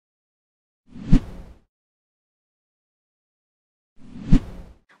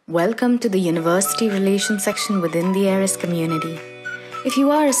Welcome to the University Relations section within the ARIS community. If you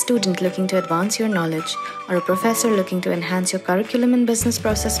are a student looking to advance your knowledge or a professor looking to enhance your curriculum in business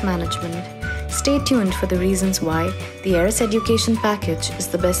process management, stay tuned for the reasons why the ARIS Education Package is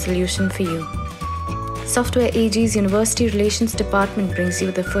the best solution for you. Software AG's University Relations Department brings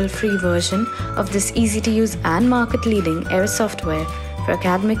you the full free version of this easy-to-use and market-leading ARIS software for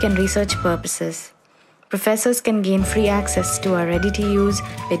academic and research purposes. Professors can gain free access to our ready-to-use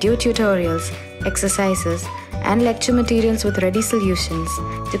video tutorials, exercises, and lecture materials with ready solutions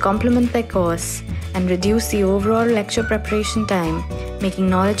to complement their course and reduce the overall lecture preparation time, making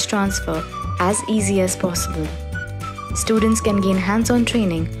knowledge transfer as easy as possible. Students can gain hands-on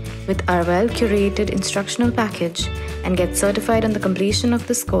training with our well-curated instructional package and get certified on the completion of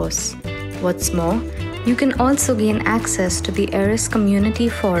this course. What's more, you can also gain access to the ARIS Community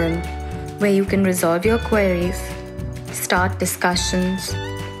Forum, where you can resolve your queries, start discussions,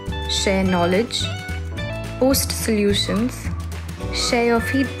 share knowledge, post solutions, share your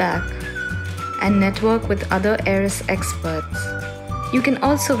feedback, and network with other ARIS experts. You can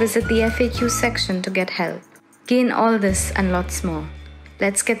also visit the FAQ section to get help. Gain all this and lots more.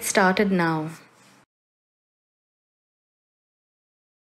 Let's get started now.